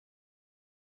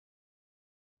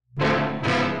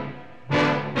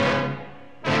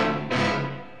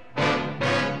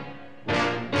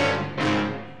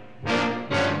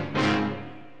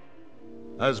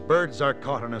As birds are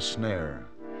caught in a snare,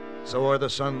 so are the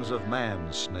sons of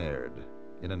man snared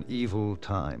in an evil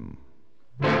time.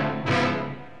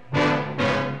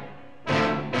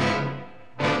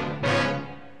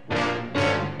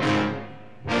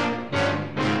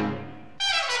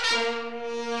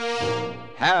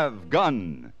 Have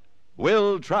gun,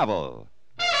 will travel.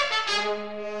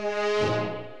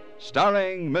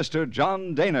 Starring Mr.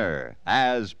 John Dehner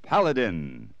as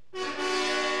Paladin.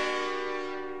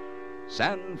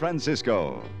 San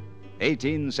Francisco,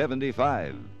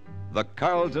 1875. The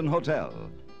Carlton Hotel,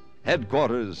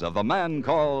 headquarters of the man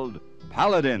called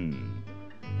Paladin.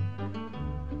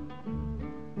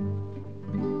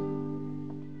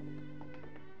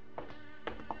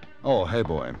 Oh, hey,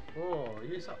 boy.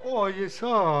 Oh, yes, sir,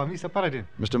 Mr. Paladin.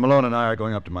 Mr. Malone and I are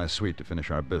going up to my suite to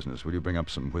finish our business. Will you bring up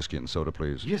some whiskey and soda,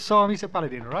 please? Yes, sir, Mr.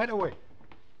 Paladin, right away.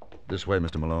 This way,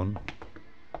 Mr. Malone.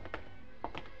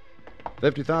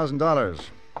 $50,000.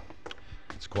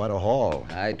 It's quite a haul.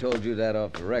 I told you that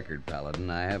off the record,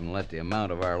 Paladin. I haven't let the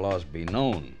amount of our loss be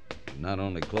known. It would not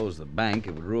only close the bank,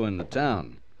 it would ruin the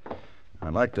town.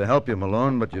 I'd like to help you,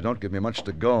 Malone, but you don't give me much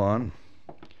to go on.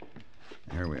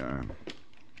 Here we are.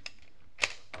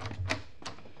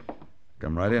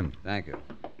 Come right in. Thank you.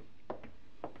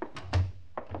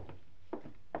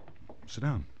 Sit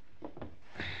down.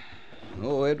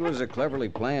 Oh, it was a cleverly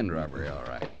planned robbery, all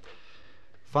right.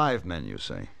 5 men, you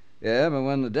say? Yeah, but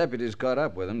when the deputies caught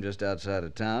up with him just outside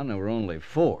of town, there were only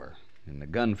 4. In the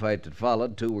gunfight that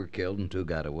followed, 2 were killed and 2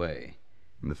 got away.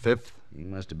 And the 5th? He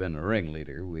must have been the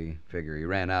ringleader. We figure he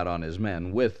ran out on his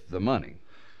men with the money.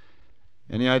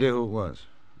 Any idea who it was?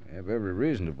 We have every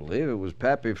reason to believe it was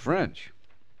Pappy French.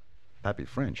 Pappy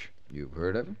French? You've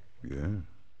heard of him?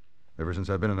 Yeah. Ever since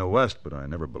I've been in the West, but I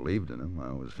never believed in him. I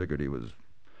always figured he was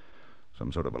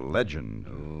some sort of a legend.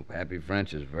 Oh, Pappy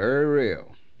French is very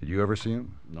real. Did you ever see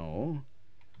him? No.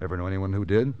 Ever know anyone who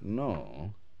did?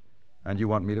 No. And you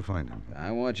want me to find him? I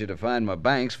want you to find my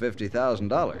bank's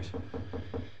 $50,000.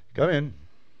 Come in.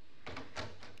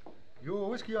 Your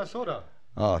whiskey or soda?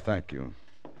 Oh, thank you.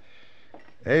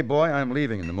 Hey, boy, I'm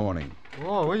leaving in the morning.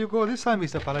 Oh, where you go this time,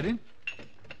 Mr. Paladin?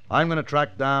 I'm going to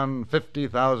track down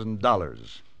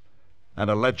 $50,000 and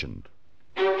a legend.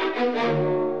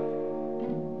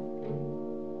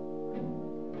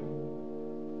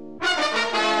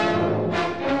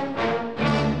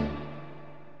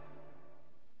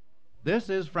 This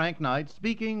is Frank Knight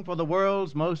speaking for the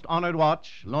world's most honored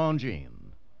watch,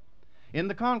 Longines. In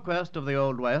the conquest of the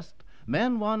Old West,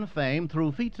 men won fame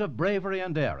through feats of bravery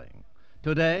and daring.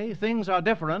 Today, things are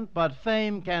different, but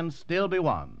fame can still be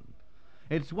won.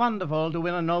 It's wonderful to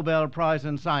win a Nobel Prize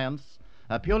in science,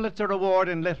 a Pulitzer Award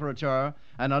in literature,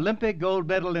 an Olympic gold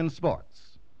medal in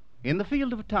sports. In the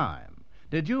field of time,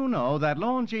 did you know that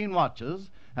Longines watches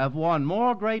have won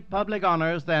more great public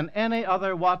honors than any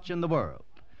other watch in the world?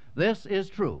 This is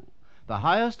true. The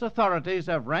highest authorities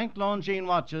have ranked Longines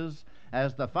watches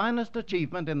as the finest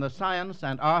achievement in the science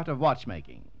and art of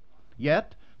watchmaking.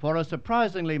 Yet, for a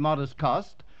surprisingly modest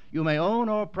cost, you may own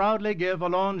or proudly give a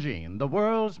Longines, the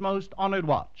world's most honored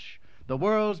watch, the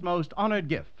world's most honored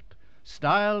gift,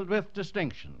 styled with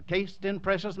distinction, cased in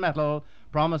precious metal,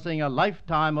 promising a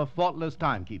lifetime of faultless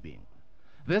timekeeping.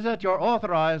 Visit your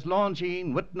authorized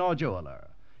Longines Whitnor jeweler.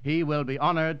 He will be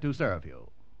honored to serve you.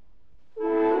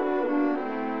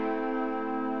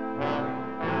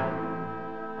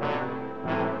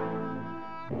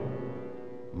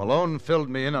 Malone filled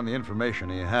me in on the information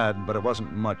he had, but it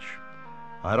wasn't much.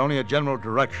 I had only a general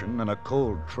direction and a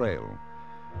cold trail.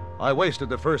 I wasted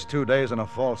the first 2 days on a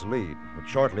false lead, but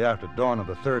shortly after dawn of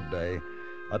the 3rd day,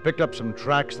 I picked up some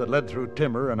tracks that led through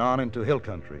timber and on into hill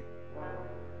country.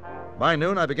 By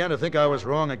noon, I began to think I was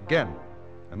wrong again,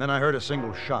 and then I heard a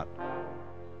single shot.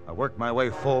 I worked my way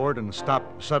forward and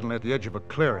stopped suddenly at the edge of a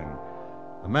clearing.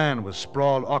 A man was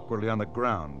sprawled awkwardly on the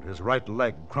ground, his right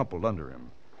leg crumpled under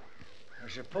him. I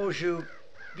suppose you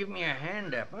give me a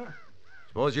hand up, huh?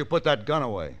 Suppose you put that gun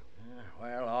away.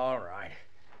 Well, all right.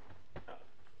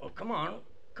 Well, come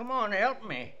on, help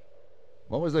me.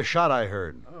 What was the shot I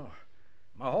heard? Oh,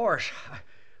 my horse.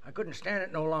 I couldn't stand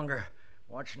it no longer.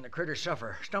 Watching the critter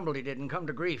suffer. Stumbled he did and come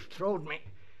to grief. Throwed me.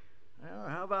 Well,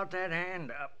 how about that hand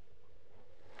up?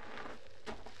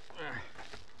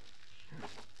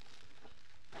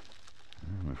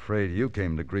 I'm afraid you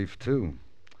came to grief, too.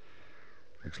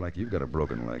 Looks like you've got a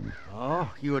broken leg. Oh,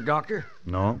 you a doctor?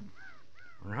 No.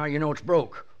 Well, how you know it's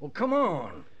broke? Well, come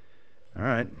on. All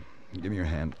right. Give me your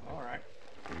hand. All right.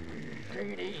 Take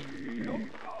it easy.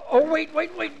 Oh, wait.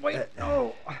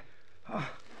 Oh.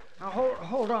 Now,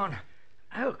 hold on.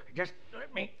 Oh, just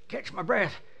let me catch my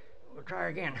breath. We'll try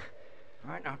again.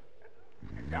 All right, now,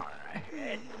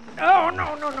 Oh,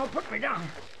 no, put me down.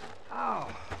 Oh.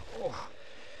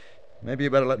 Maybe you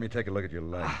better let me take a look at your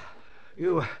leg.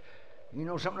 You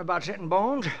know something about setting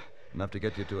bones? Enough to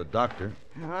get you to a doctor.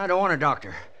 I don't want a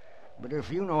doctor. But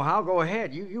if you know how, go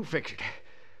ahead. You fix it.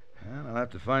 Well, I'll have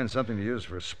to find something to use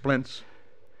for splints.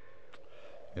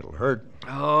 It'll hurt.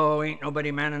 Oh, ain't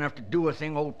nobody man enough to do a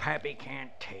thing old Pappy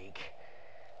can't take.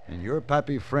 And you're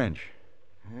Pappy French.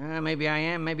 Maybe I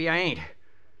am, maybe I ain't.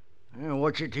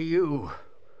 What's it to you?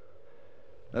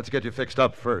 Let's get you fixed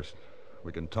up first.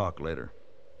 We can talk later.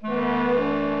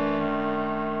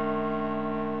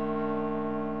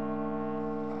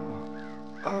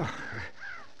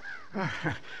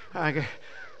 I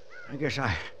guess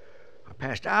I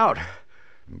passed out.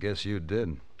 Guess you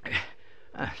did.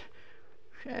 Hey,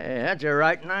 that's a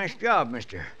right nice job,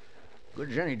 mister.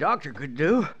 Good as any doctor could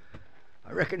do.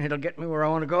 I reckon it'll get me where I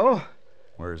want to go.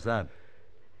 Where's that?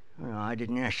 Well, I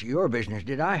didn't ask you your business,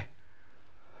 did I?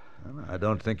 Well, I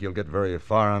don't think you'll get very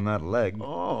far on that leg.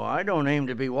 Oh, I don't aim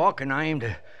to be walking. I aim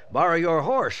to borrow your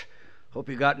horse. Hope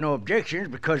you got no objections,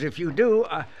 because if you do,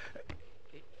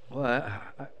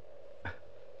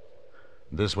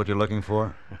 This what you're looking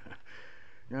for?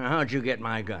 Now, how'd you get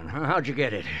my gun? Huh? How'd you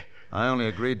get it? I only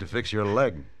agreed to fix your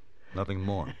leg. Nothing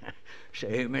more.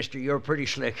 Say, mister, you're pretty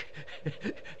slick.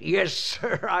 Yes,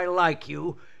 sir, I like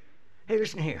you. Hey,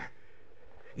 listen here.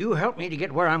 You help me to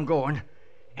get where I'm going,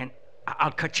 and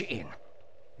I'll cut you in.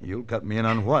 You'll cut me in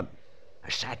on what?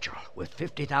 A satchel with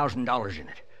 $50,000 in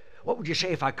it. What would you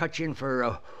say if I cut you in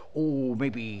for,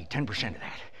 maybe 10% of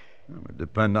that? It would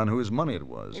depend on whose money it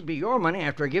was. It'd be your money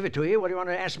after I give it to you. What do you want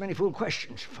to ask many fool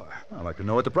questions for? I'd like to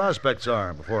know what the prospects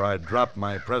are before I drop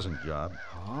my present job.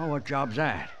 Oh, what job's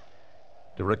that?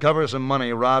 To recover some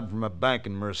money robbed from a bank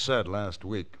in Merced last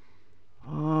week.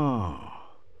 Oh,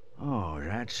 is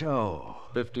that so?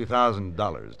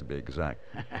 $50,000 to be exact.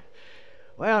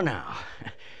 Well, now,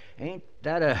 ain't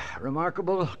that a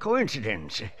remarkable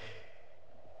coincidence?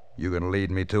 You gonna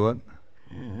lead me to it?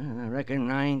 I reckon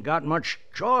I ain't got much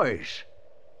choice.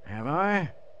 Have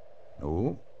I?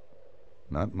 No,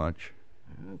 not much.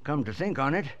 Come to think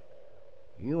on it,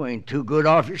 you ain't too good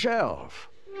off yourself.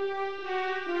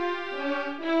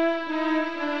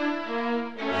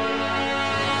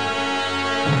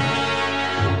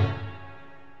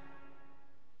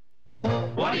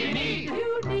 What do you need?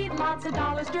 You need lots of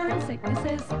dollars during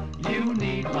sicknesses. You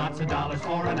need lots of dollars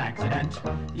for an accident.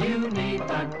 You need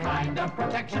the kind of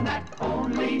protection that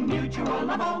only Mutual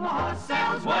of Omaha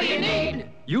sells. What do you need?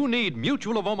 You need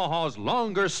Mutual of Omaha's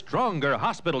longer, stronger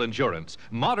hospital insurance.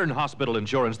 Modern hospital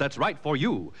insurance that's right for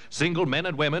you. Single men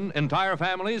and women, entire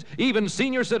families, even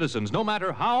senior citizens, no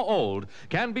matter how old,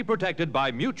 can be protected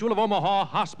by Mutual of Omaha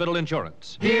hospital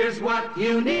insurance. Here's what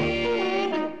you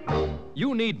need.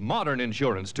 You need modern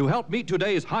insurance to help meet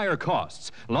today's higher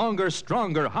costs. Longer,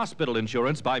 stronger hospital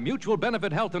insurance by Mutual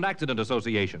Benefit Health and Accident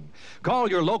Association. Call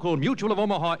your local Mutual of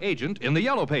Omaha agent in the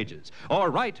Yellow Pages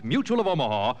or write Mutual of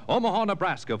Omaha, Omaha,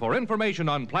 Nebraska for information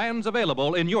on plans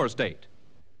available in your state.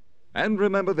 And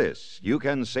remember this, you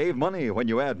can save money when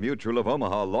you add Mutual of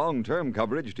Omaha long-term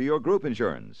coverage to your group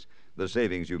insurance. The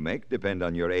savings you make depend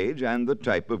on your age and the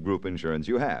type of group insurance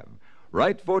you have.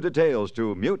 Write for details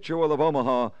to Mutual of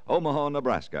Omaha, Omaha,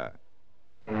 Nebraska.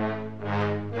 The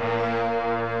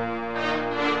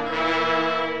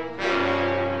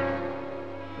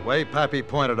way Pappy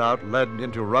pointed out led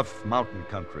into rough mountain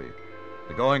country.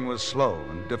 The going was slow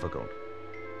and difficult.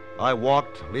 I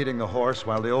walked, leading the horse,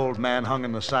 while the old man hung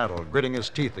in the saddle, gritting his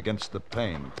teeth against the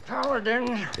pain.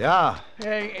 Paladin. Yeah,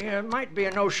 It might be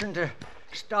a notion to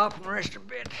stop and rest a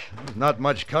bit. there's not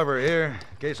much cover here,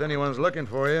 in case anyone's looking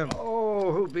for you.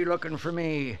 Oh, who'd be looking for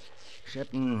me?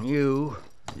 Excepting you.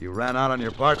 You ran out on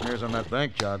your partners on that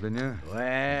bank job, didn't you?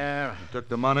 Well, You took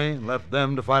the money and left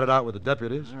them to fight it out with the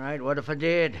deputies. all right, what if I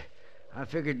did? I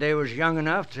figured they was young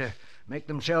enough to make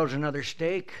themselves another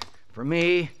stake. For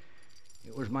me,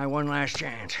 it was my one last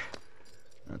chance.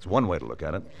 That's one way to look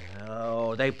at it.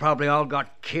 Oh, they probably all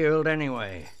got killed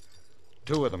anyway.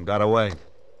 2 of them got away.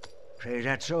 Say, is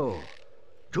that so?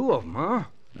 2 of them, huh?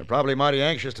 They're probably mighty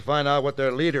anxious to find out what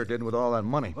their leader did with all that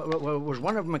money. Well, was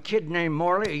one of them a kid named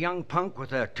Morley, a young punk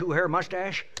with a 2-hair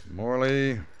mustache?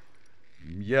 Morley.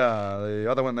 Yeah, the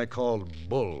other one they called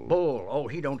Bull. Bull. Oh,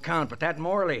 he don't count, but that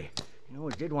Morley. He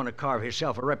always did want to carve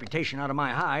himself a reputation out of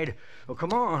my hide. Well,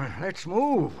 come on, let's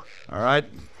move. All right.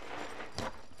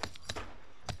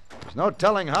 There's no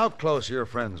telling how close your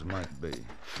friends might be.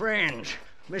 Friends.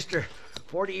 Mister,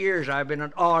 40 years I've been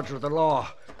at odds with the law.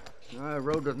 I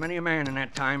rode with many a man in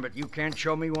that time, but you can't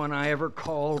show me one I ever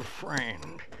called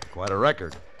friend. Quite a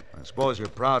record. I suppose you're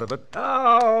proud of it.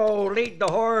 Oh, lead the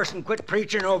horse and quit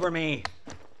preaching over me.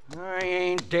 I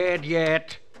ain't dead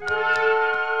yet.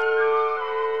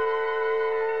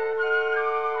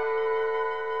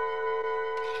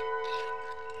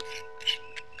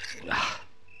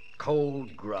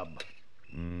 Cold grub.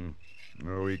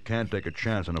 No, we can't take a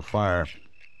chance on a fire.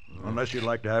 Unless you'd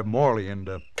like to have Morley in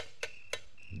to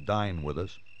dine with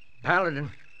us.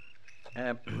 Paladin,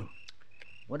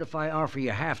 what if I offer you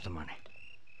half the money?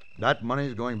 That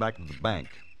money's going back to the bank.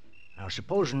 Now,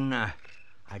 supposing I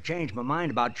change my mind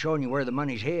about showing you where the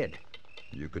money's hid.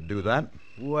 You could do that?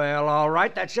 Well, all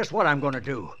right, that's just what I'm going to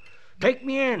do. Take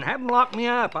me in, have 'em lock me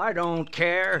up. I don't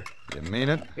care. You mean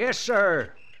it? Yes,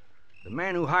 sir. The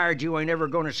man who hired you ain't ever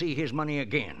going to see his money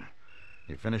again.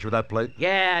 You finished with that plate?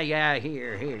 Yeah,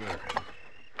 here.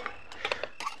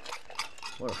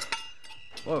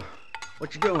 Well,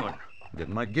 what you doing?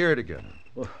 Getting my gear together.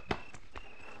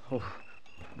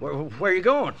 Where you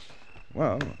going?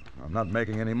 Well, I'm not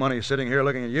making any money sitting here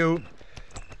looking at you.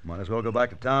 Might as well go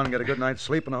back to town and get a good night's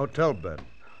sleep in a hotel bed.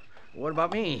 What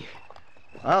about me?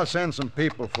 I'll send some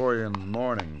people for you in the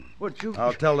morning.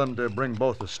 I'll tell them to bring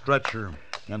both a stretcher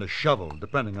and a shovel,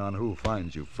 depending on who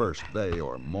finds you first, they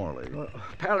or Morley.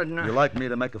 Paladin, You like me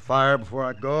to make a fire before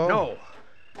I go? No.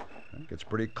 It gets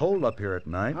pretty cold up here at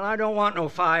night. Well, I don't want no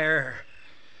fire.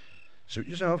 Suit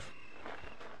yourself.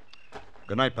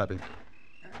 Good night, Pappy.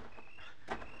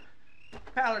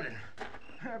 Paladin.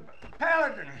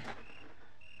 Paladin.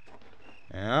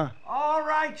 Yeah? All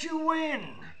right, you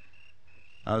win.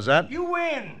 How's that? You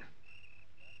win.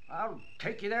 I'll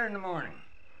take you there in the morning.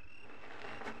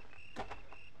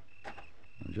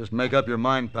 Just make up your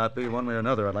mind, Pappy. One way or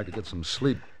another, I'd like to get some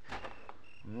sleep.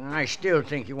 I still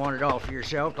think you want it all for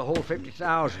yourself, the whole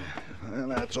 50,000. Well,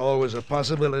 that's always a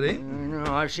possibility.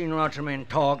 No, I've seen lots of men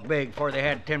talk big before they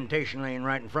had temptation laying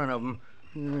right in front of them.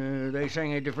 They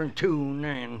sang a different tune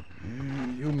then.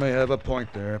 You may have a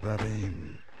point there, Pappy.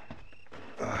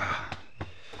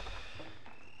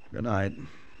 Good night.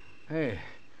 Hey,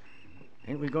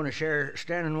 ain't we going to share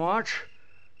standing watch?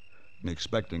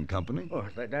 Expecting company? Oh,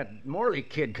 that Morley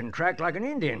kid can track like an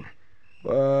Indian.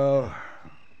 Well,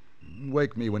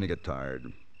 wake me when you get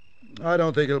tired. I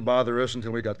don't think it'll bother us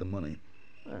until we got the money.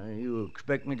 You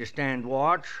expect me to stand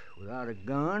watch without a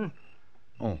gun?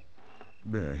 Oh,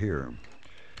 here.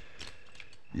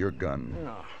 Your gun.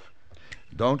 Oh.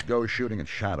 Don't go shooting at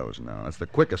shadows now. That's the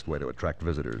quickest way to attract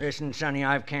visitors. Listen, Sonny,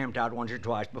 I've camped out once or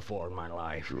twice before in my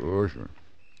life. Sure.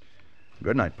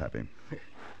 Good night, Pappy.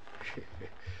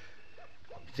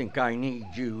 Think I need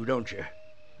you, don't you?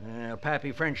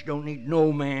 Pappy French don't need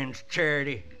no man's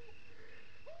charity.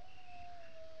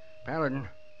 Paladin.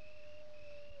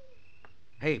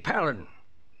 Hey, Paladin.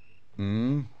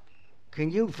 Hmm?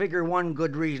 Can you figure one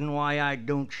good reason why I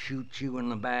don't shoot you in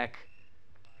the back?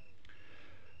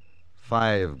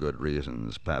 5 good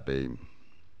reasons, Pappy.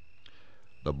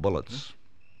 The bullets.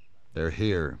 They're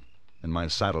here, in my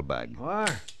saddlebag.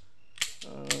 What?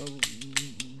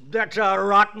 That's a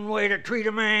rotten way to treat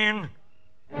a man.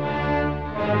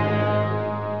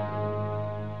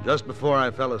 Just before I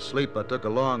fell asleep, I took a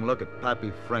long look at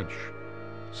Pappy French,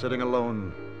 sitting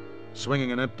alone,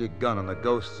 swinging an empty gun on the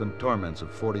ghosts and torments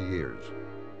of 40 years.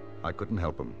 I couldn't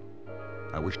help him.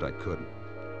 I wished I could.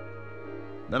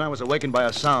 Then I was awakened by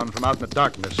a sound from out in the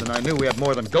darkness, and I knew we had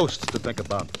more than ghosts to think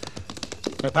about.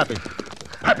 Hey, Pappy.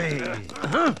 Pappy!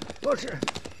 What's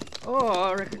it? Oh,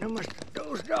 I reckon I must have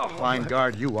dozed off. Fine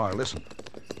guard you are. Listen.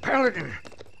 Paladin,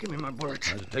 give me my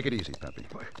bullets. Take it easy, Pappy.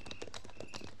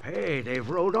 Hey, they've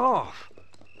rode off.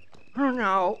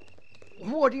 Now,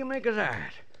 what do you make of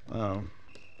that? Well,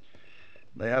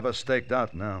 they have us staked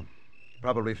out now.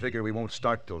 Probably figure we won't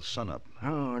start till sunup.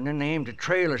 Oh, and then they aim to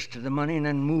trail us to the money and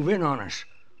then move in on us.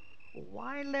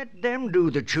 Why let them do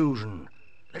the choosing?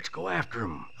 Let's go after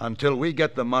them. Until we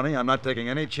get the money, I'm not taking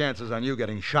any chances on you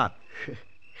getting shot.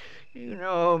 You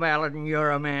know, Paladin,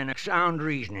 you're a man of sound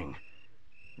reasoning.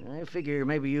 I figure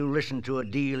maybe you listen to a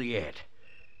deal yet.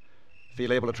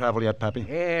 Feel able to travel yet, Pappy?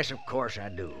 Yes, of course I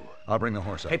do. I'll bring the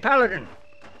horse up. Hey, Paladin,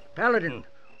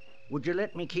 would you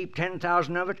let me keep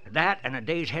 10,000 of it? That and a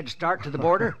day's head start to the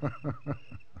border?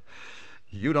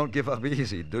 You don't give up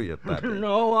easy, do you, Pappy?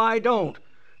 No, I don't.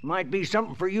 Might be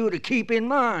something for you to keep in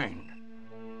mind.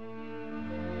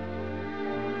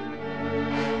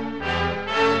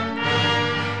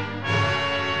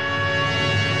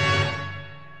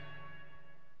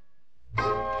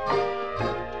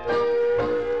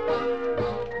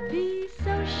 Be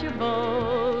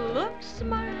sociable, look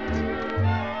smart,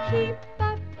 keep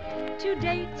up to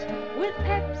date with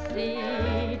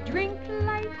Pepsi. Drink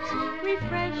light,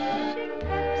 refreshing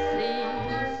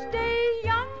Pepsi. Stay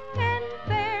young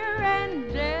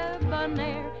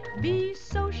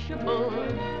sociable.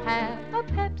 Have a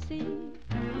Pepsi.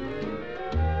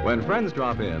 When friends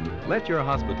drop in, let your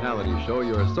hospitality show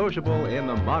you're sociable in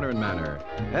the modern manner.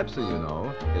 Pepsi, you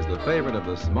know, is the favorite of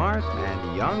the smart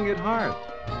and young at heart.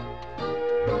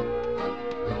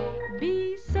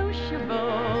 Be sociable,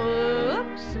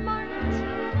 look smart,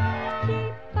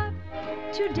 keep up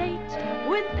to date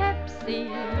with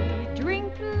Pepsi.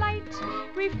 Drink light,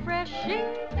 refreshing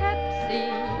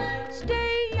Pepsi.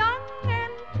 Stay young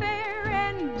and fair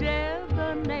and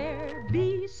debonair.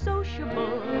 Be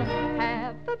sociable,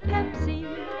 have a Pepsi.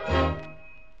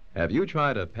 Have you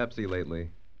tried a Pepsi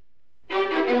lately?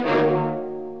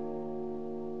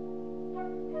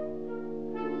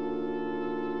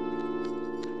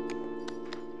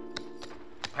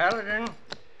 Paladin,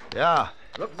 Yeah.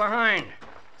 look behind.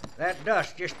 That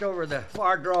dust just over the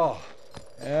far draw.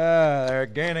 Yeah, they're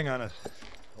gaining on us.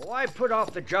 Why put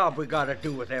off the job we gotta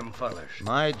do with them fellers?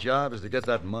 My job is to get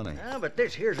that money. Yeah, but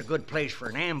this here's a good place for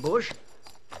an ambush.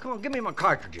 Come on, give me my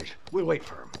cartridges. We'll wait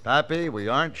for 'em. Pappy, we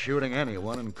aren't shooting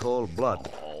anyone in cold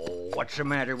blood. Oh, what's the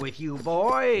matter with you,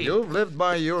 boy? You've lived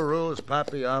by your rules,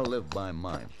 Pappy. I'll live by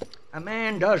mine. A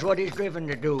man does what he's driven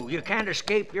to do. You can't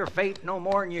escape your fate no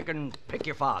more than you can pick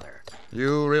your father.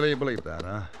 You really believe that,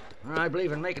 huh? I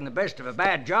believe in making the best of a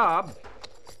bad job.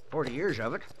 40 years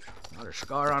of it. Not a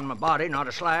scar on my body, not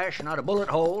a slash, not a bullet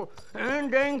hole.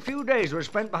 And dang few days was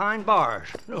spent behind bars.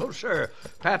 No, sir.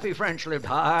 Pappy French lived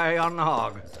high on the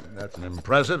hog. That's an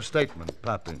impressive statement,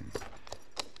 Pappy.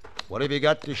 What have you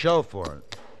got to show for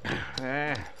it?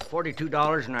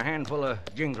 $42 and a handful of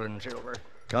jingling silver.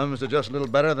 Comes to just a little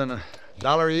better than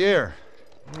 $1 a year.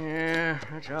 Yeah,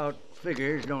 that's how it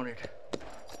figures, don't it?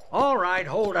 All right,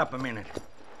 hold up a minute.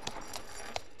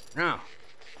 Now,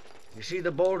 you see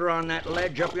the boulder on that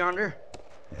ledge up yonder?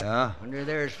 Yeah? Under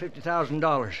there is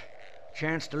 $50,000.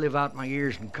 Chance to live out my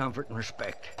years in comfort and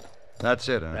respect. That's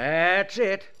it, huh? That's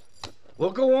it. Well,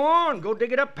 go on. Go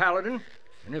dig it up, Paladin.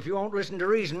 And if you won't listen to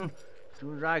reason, as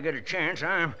soon as I get a chance,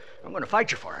 I'm going to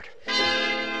fight you for it.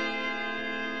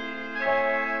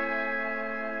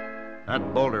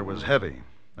 That boulder was heavy,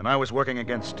 and I was working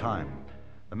against time.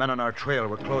 The men on our trail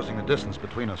were closing the distance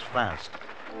between us fast.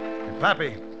 And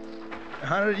Pappy,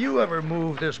 how did you ever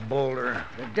move this boulder?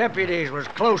 The deputies was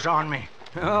close on me.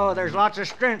 Oh, there's lots of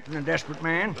strength in a desperate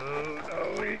man.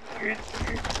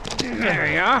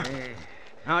 There you are.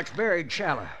 Now it's buried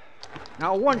shallow.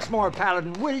 Now once more,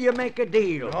 Paladin, will you make a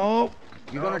deal? No.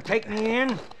 You gonna take me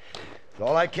in? It's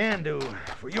all I can do.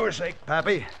 For your sake,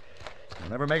 Pappy. I'll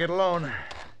never make it alone.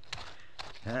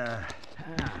 Here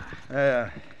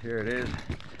it is.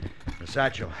 The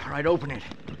satchel. All right, open it.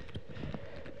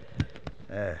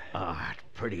 There. It's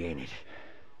pretty, ain't it?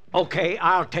 Okay,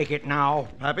 I'll take it now.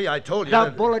 Pappy, I told you The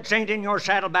that... bullets ain't in your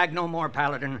saddlebag no more,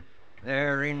 Paladin.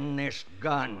 They're in this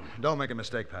gun. Don't make a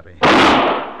mistake, Pappy.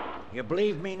 You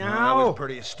believe me That now? was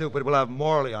pretty stupid. We'll have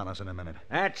Morley on us in a minute.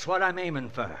 That's what I'm aiming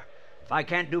for. If I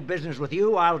can't do business with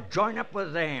you, I'll join up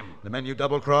with them. The men you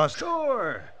double-crossed?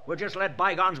 Sure. We'll just let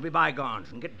bygones be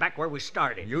bygones and get back where we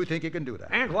started. You think you can do that?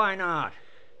 And why not?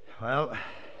 Well,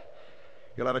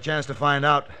 you'll have a chance to find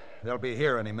out. They'll be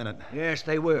here any minute. Yes,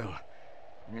 they will.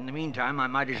 And in the meantime, I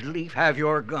might as lief have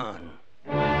your gun.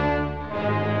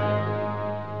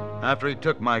 After he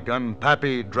took my gun,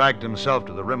 Pappy dragged himself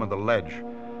to the rim of the ledge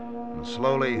and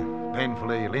slowly,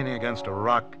 painfully, leaning against a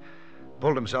rock,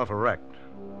 pulled himself erect.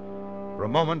 For a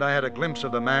moment, I had a glimpse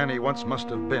of the man he once must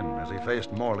have been as he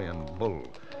faced Morley and Bull.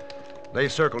 They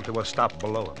circled to a stop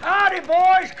below him. Howdy,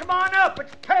 boys. Come on up.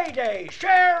 It's payday.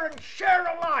 Share and share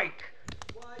alike.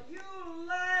 Why, you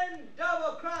lying,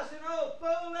 double-crossing old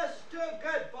fool, this is too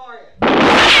good for you.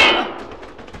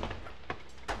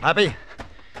 Pappy?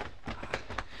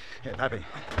 Here, Pappy.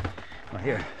 Now,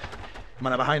 here. Come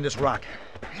on, now, behind this rock.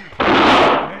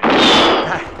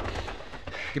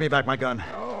 Give me back my gun.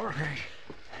 All right.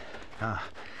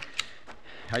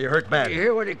 Now, you hurt bad. You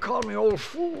hear what he called me, old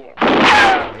fool?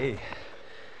 Hey,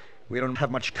 we don't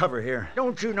have much cover here.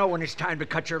 Don't you know when it's time to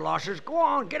cut your losses? Go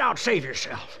on, get out, save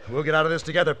yourself. We'll get out of this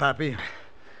together, Pappy.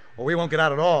 Or we won't get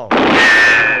out at all.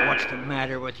 Oh, what's the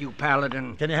matter with you,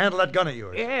 Paladin? Can you handle that gun of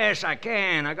yours? Yes, I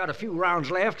can. I got a few rounds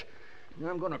left.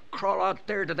 I'm going to crawl out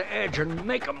there to the edge and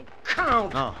make 'em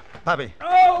count. No, Pappy.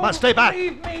 Oh, Come on, stay back.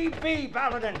 Leave me be,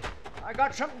 Paladin. I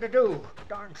got something to do.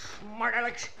 Darn smart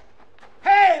Alex.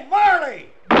 Hey,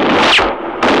 Marley!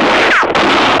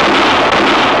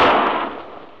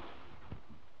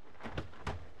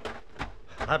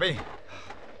 Pappy?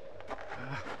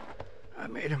 I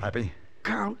made him Pappy?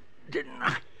 count, didn't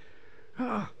I?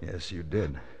 Oh. Yes, you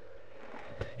did.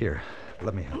 Here,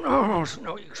 let me help. No, it's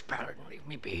no use, Paladin. Leave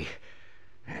me be.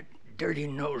 That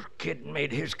dirty-nosed kid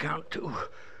made his count, too.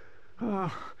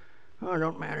 Oh, it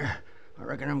don't matter. I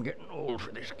reckon I'm getting old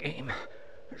for this game.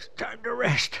 It's time to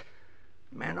rest.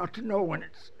 A man ought to know when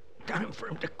it's time for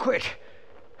him to quit.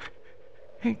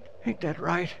 Ain't that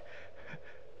right,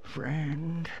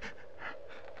 friend?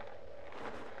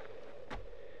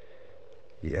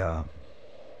 Yeah.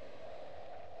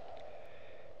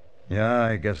 Yeah,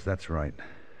 I guess that's right.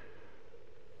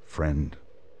 Friend.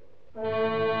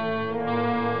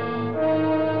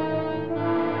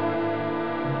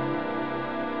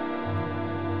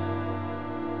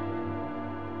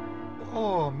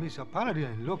 Oh, Mr.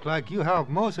 Paladin, look like you have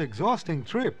most exhausting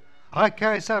trip. I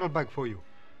carry saddlebag for you.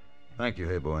 Thank you,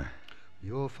 hey boy.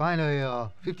 You'll find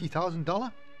a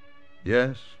 $50,000?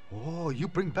 Yes? Oh, you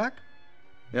bring back?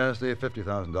 Yes, the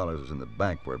 $50,000 is in the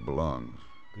bank where it belongs.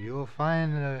 You'll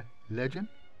find a legend?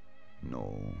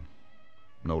 No.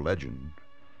 No legend.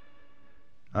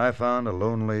 I found a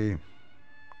lonely,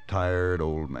 tired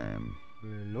old man. A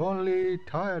lonely,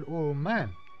 tired old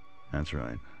man. That's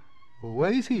right.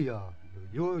 Where is he?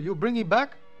 You bring him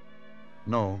back?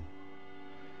 No.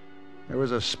 There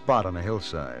was a spot on a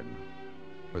hillside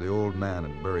where the old man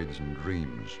had buried some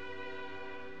dreams.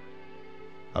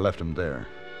 I left him there.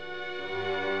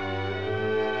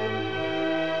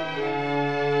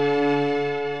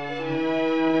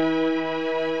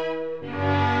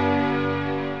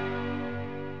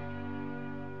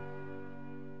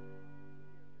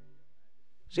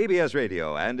 CBS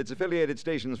Radio and its affiliated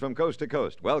stations from coast to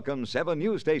coast welcome 7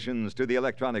 new stations to the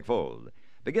electronic fold.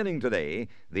 Beginning today,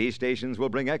 these stations will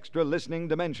bring extra listening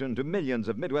dimension to millions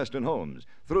of Midwestern homes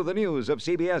through the news of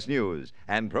CBS News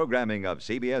and programming of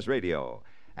CBS Radio.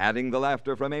 Adding the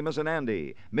laughter from Amos and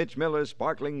Andy, Mitch Miller's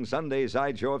sparkling Sunday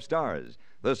sideshow of stars,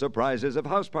 the surprises of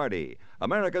House Party,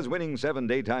 America's winning 7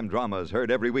 daytime dramas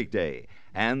heard every weekday,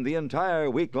 and the entire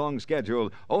week-long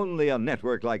schedule only a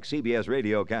network like CBS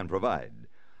Radio can provide.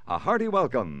 A hearty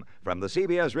welcome from the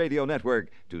CBS Radio Network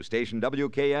to station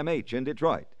WKMH in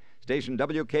Detroit, station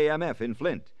WKMF in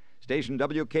Flint, station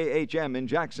WKHM in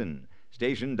Jackson,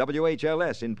 station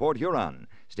WHLS in Port Huron,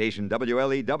 station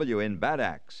WLEW in Bad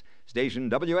Axe, station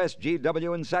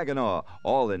WSGW in Saginaw,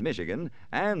 all in Michigan,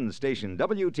 and station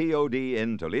WTOD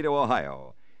in Toledo,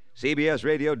 Ohio. CBS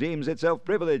Radio deems itself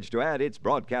privileged to add its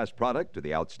broadcast product to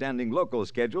the outstanding local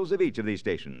schedules of each of these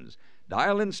stations.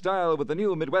 Dial in style with the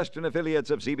new Midwestern affiliates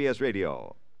of CBS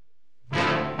Radio.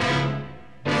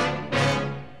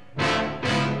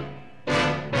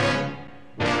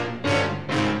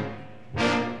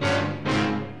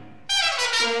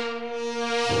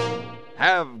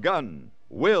 Have Gun,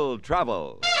 Will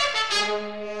Travel.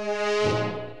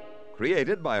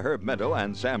 Created by Herb Meadow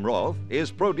and Sam Rolfe,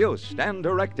 is produced and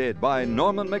directed by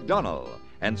Norman Macdonnell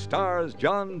and stars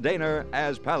John Dehner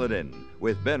as Paladin,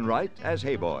 with Ben Wright as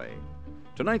Hayboy.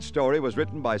 Tonight's story was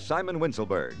written by Shimon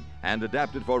Wincelberg and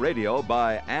adapted for radio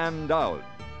by Ann Doud.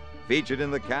 Featured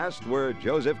in the cast were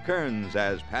Joseph Kearns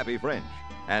as Pappy French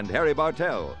and Harry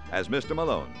Bartell as Mr.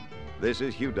 Malone. This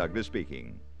is Hugh Douglas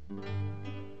speaking.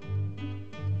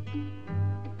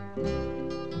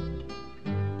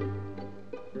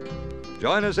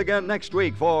 Join us again next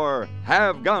week for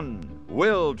Have Gun,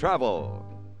 Will Travel.